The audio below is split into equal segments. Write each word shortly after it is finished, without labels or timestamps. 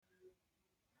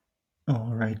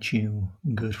All right, you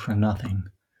good for nothing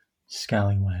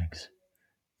scallywags.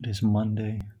 It is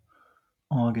Monday,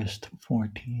 August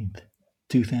 14th,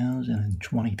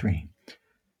 2023,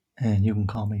 and you can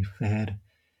call me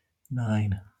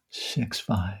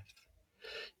Fed965.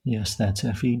 Yes, that's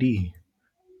FED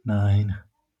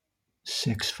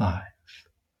 965.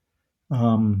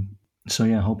 So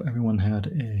yeah, I hope everyone had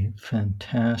a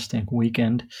fantastic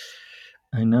weekend.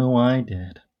 I know I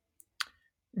did.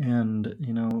 And,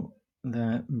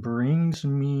 that brings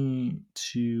me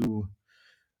to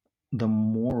the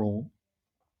moral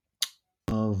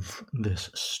of this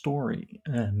story.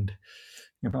 And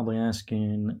you're probably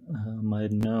asking, I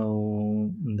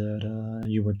know that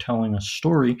you were telling a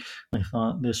story. I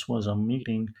thought this was a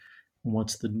meeting.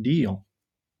 What's the deal?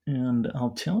 And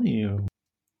I'll tell you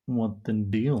what the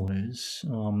deal is.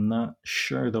 I'm not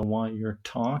sure though why you're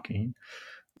talking.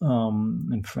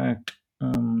 In fact,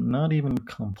 I'm not even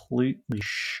completely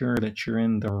sure that you're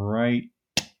in the right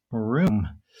room.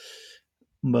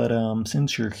 But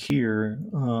since you're here,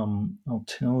 I'll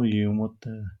tell you what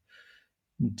the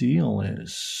deal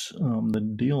is. The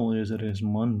deal is it is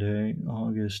Monday,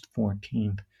 August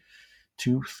 14th,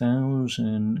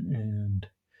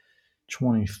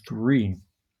 2023.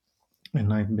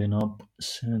 And I've been up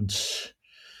since,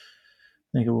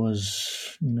 I think it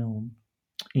was,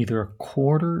 either a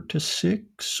quarter to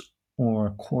 6 or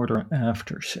a quarter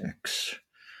after 6.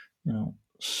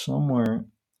 Somewhere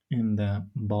in that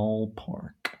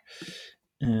ballpark.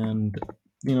 And,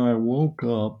 I woke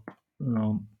up,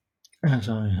 as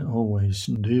I always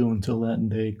do until that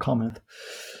day cometh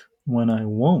when I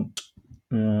won't,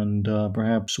 and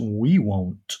perhaps we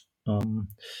won't.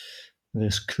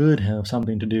 This could have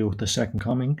something to do with the second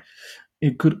coming.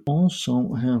 It could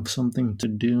also have something to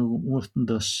do with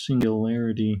the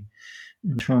singularity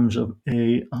in terms of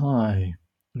AI.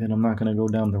 And I'm not going to go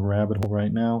down the rabbit hole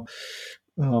right now.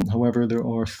 However, there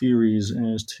are theories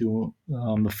as to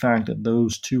the fact that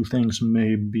those two things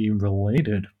may be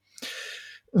related.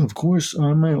 Of course,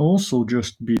 I may also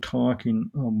just be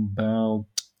talking about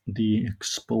the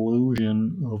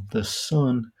explosion of the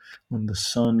sun when the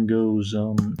sun goes,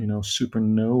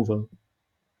 supernova.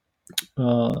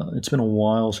 It's been a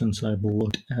while since I've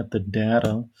looked at the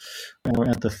data or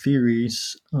at the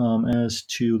theories as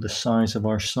to the size of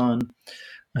our sun.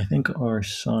 I think our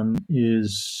sun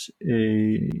is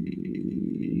a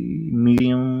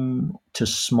medium to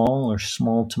small or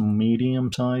small to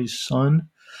medium sized sun.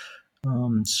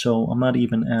 So I'm not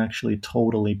even actually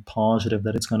totally positive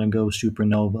that it's going to go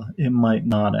supernova. It might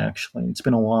not actually. It's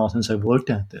been a while since I've looked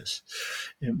at this.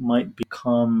 It might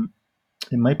become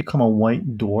a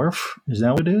white dwarf. Is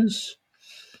that what it is?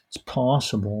 It's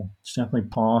possible. It's definitely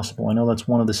possible. I know that's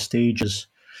one of the stages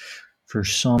for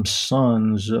some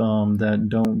suns that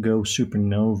don't go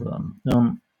supernova.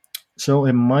 So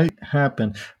it might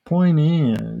happen. Point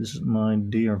is, my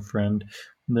dear friend,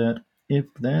 that if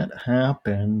that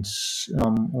happens,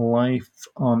 life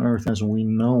on Earth as we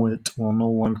know it will no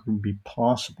longer be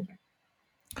possible.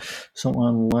 So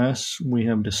unless we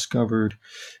have discovered,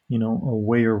 a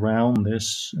way around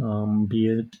this, be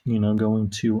it, going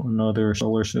to another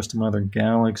solar system, another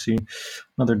galaxy,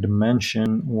 another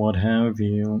dimension, what have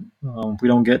you, if we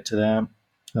don't get to that,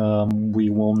 we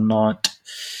will not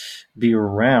be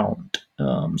around.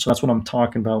 So that's what I'm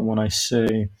talking about when I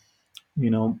say, we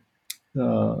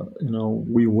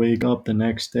wake up the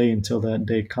next day until that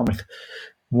day cometh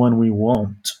when we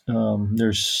won't.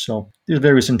 There's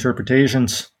various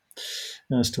interpretations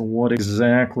as to what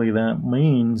exactly that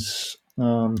means.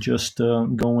 Just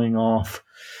going off,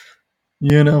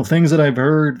 things that I've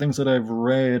heard, things that I've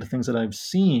read, things that I've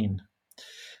seen.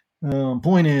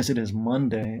 Point is, it is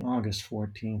Monday, August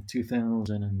 14th,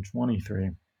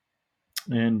 2023.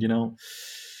 And,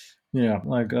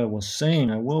 like I was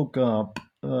saying, I woke up,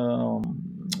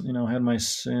 had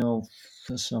myself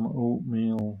some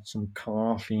oatmeal, some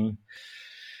coffee.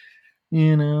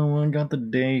 I got the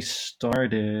day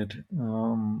started.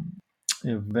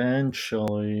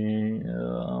 Eventually,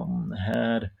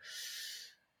 had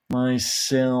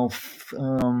myself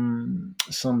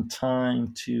some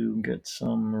time to get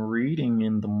some reading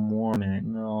in the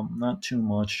morning. Not too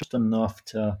much, just enough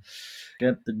to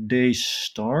get the day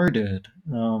started.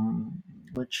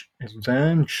 Which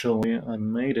eventually I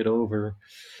made it over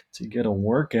to get a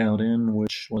workout in,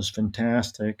 which was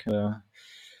fantastic. Had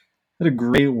a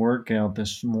great workout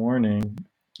this morning,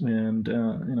 and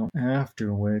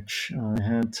after which I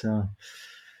had to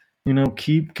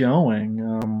keep going.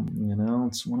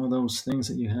 It's one of those things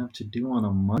that you have to do on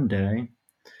a Monday.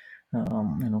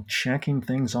 Checking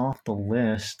things off the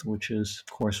list, which is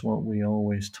of course what we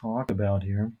always talk about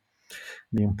here.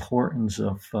 the importance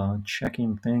of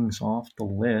checking things off the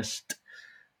list.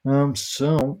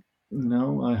 So,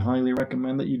 I highly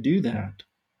recommend that you do that.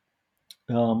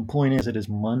 Point is, it is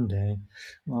Monday,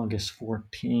 August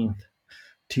 14th,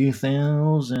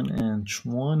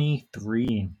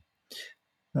 2023.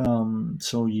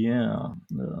 So yeah,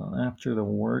 after the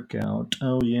workout,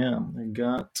 oh yeah, I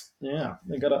got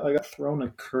thrown a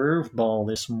curveball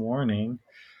this morning.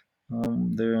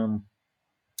 There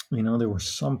was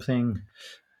something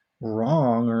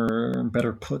wrong, or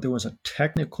better put, there was a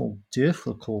technical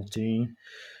difficulty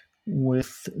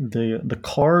with the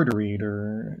card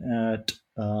reader at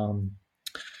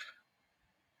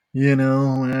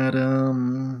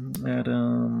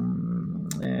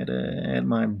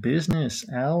my business,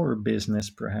 our business,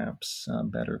 perhaps,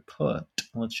 better put.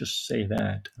 Let's just say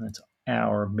that that's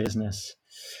our business.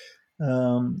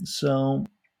 So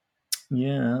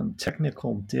yeah,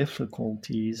 technical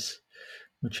difficulties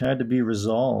which had to be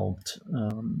resolved,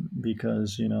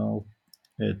 because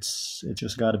it's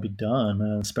just got to be done,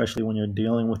 especially when you're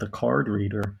dealing with a card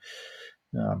reader.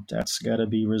 That's got to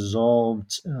be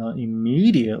resolved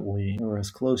immediately, or as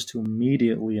close to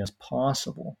immediately as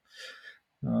possible.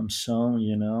 So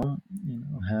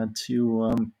had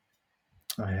to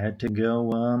I had to go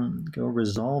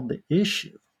resolve the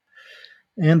issue,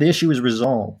 and the issue is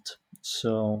resolved.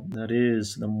 So that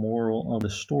is the moral of the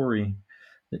story.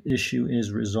 The issue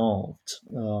is resolved,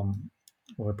 or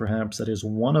perhaps that is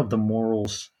one of the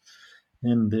morals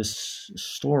in this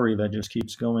story that just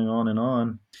keeps going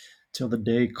on till the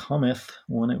day cometh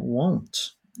when it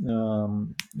won't.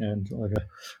 And like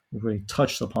we've already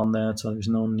touched upon that, so there's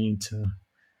no need to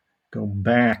go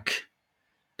back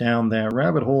down that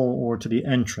rabbit hole or to the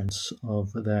entrance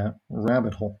of that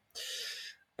rabbit hole.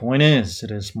 Point is,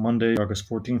 it is Monday, August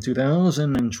 14th,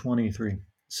 2023.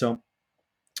 So,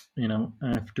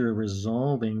 after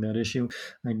resolving that issue,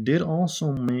 I did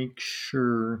also make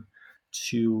sure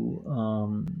to,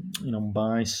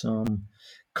 buy some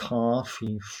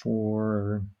coffee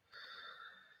for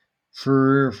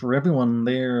everyone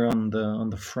there on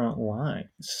the front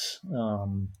lines.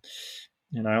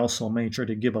 And I also made sure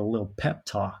to give a little pep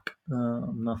talk.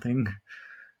 Nothing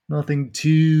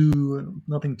too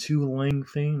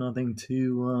lengthy, nothing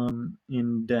too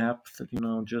in depth.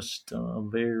 Just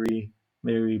very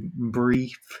very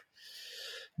brief.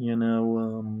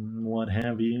 What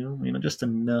have you. Just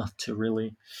enough to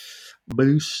really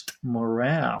boost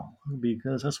morale,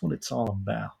 because that's what it's all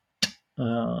about.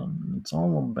 It's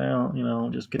all about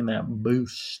just getting that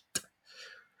boost.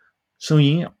 So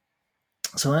yeah,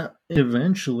 so that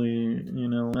eventually,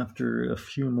 after a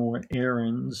few more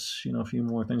errands, a few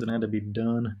more things that had to be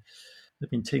done, had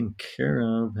been taken care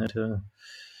of, had to,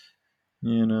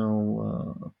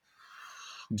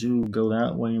 do go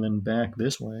that way and then back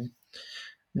this way.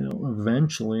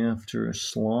 Eventually, after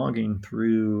slogging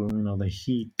through, the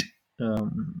heat,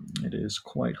 it is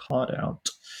quite hot out.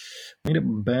 Made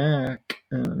it back,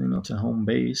 to home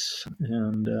base,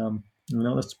 and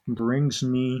this brings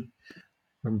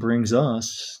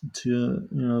us to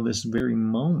this very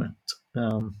moment.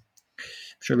 I'm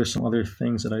sure there's some other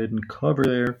things that I didn't cover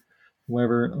there.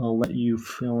 However, I'll let you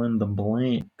fill in the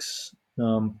blanks.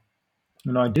 I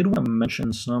did want to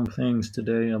mention some things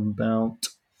today about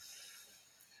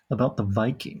the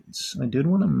Vikings. I did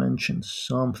want to mention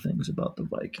some things about the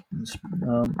Vikings.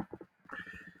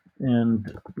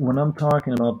 And when I'm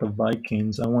talking about the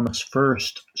Vikings, I want to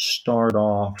first start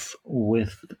off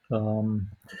with the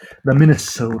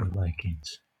Minnesota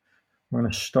Vikings. We're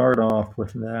going to start off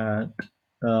with that.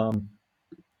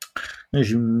 As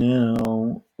you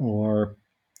know, or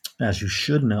as you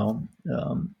should know,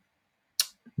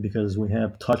 because we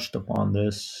have touched upon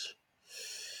this.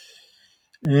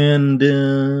 And,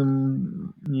 I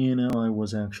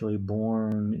was actually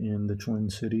born in the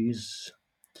Twin Cities.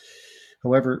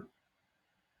 However,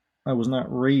 I was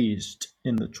not raised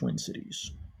in the Twin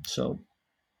Cities. So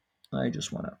I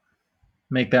just want to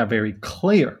make that very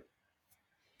clear.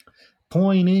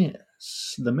 Point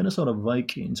is, the Minnesota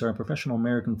Vikings are a professional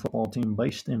American football team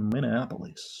based in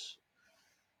Minneapolis.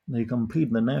 They compete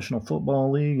in the National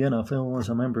Football League. NFL is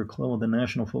a member club of the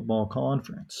National Football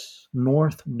Conference,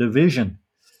 North Division.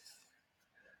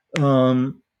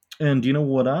 And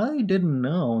what I didn't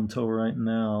know until right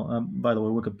now, by the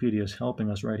way, Wikipedia is helping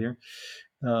us right here.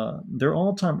 Their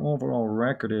all-time overall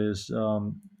record is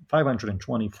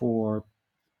 524,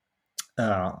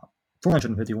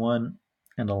 451,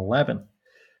 and 11,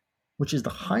 which is the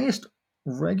highest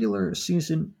regular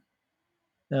season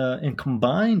and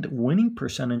combined winning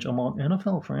percentage among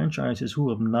NFL franchises who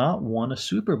have not won a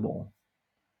Super Bowl.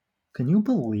 Can you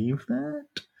believe that?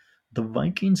 the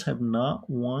Vikings have not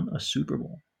won a Super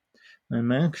Bowl.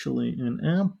 I'm actually in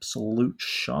absolute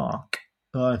shock.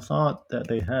 I thought that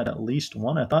they had at least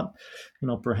one. I thought,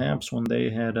 perhaps when they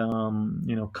had,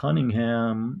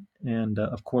 Cunningham and,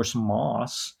 of course,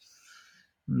 Moss,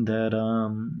 that,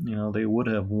 they would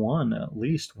have won at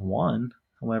least one.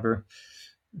 However,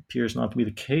 it appears not to be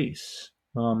the case.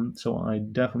 So I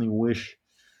definitely wish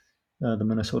the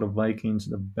Minnesota Vikings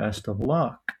the best of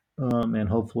luck. And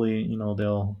hopefully,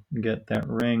 they'll get that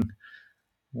ring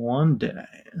one day.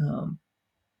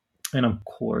 And of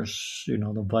course,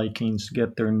 the Vikings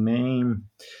get their name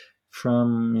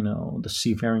from, the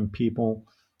seafaring people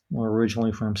were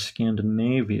originally from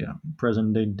Scandinavia,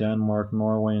 present day Denmark,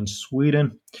 Norway, and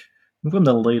Sweden. And from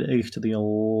the late 8th to the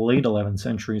late 11th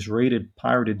centuries, raided,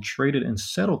 pirated, traded, and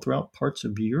settled throughout parts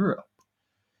of Europe.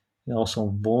 They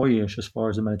also voyaged as far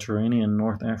as the Mediterranean,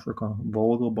 North Africa,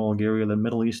 Volga, Bulgaria, the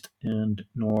Middle East, and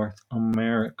North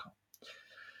America.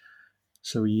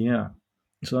 So, yeah.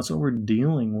 So that's what we're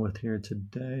dealing with here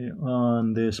today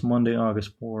on this Monday,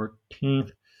 August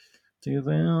 14th,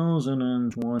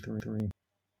 2023.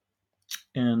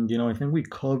 And, I think we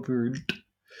covered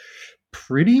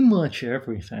pretty much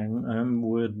everything.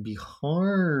 Would be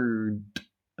hard.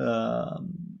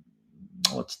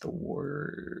 What's the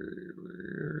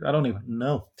word? I don't even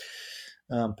know.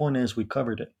 Point is, we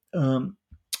covered it.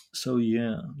 So,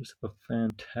 yeah, just have a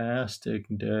fantastic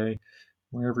day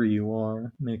wherever you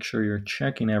are. Make sure you're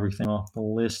checking everything off the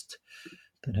list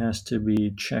that has to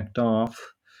be checked off.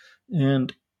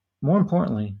 And more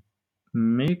importantly,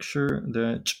 make sure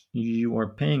that you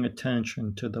are paying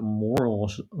attention to the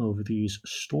morals of these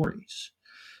stories,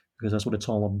 because that's what it's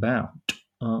all about.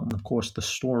 Of course, the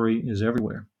story is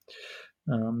everywhere.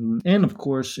 And of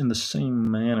course, in the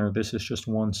same manner, this is just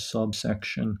one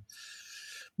subsection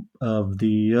of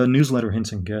the newsletter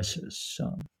Hints and Guesses.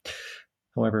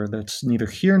 However, that's neither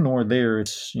here nor there.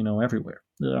 It's, everywhere.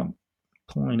 The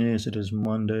point is, it is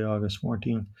Monday, August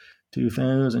 14th,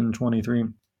 2023.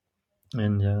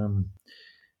 And,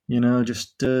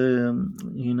 just, do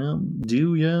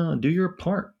your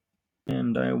part.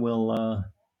 And I will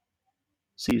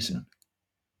see you soon.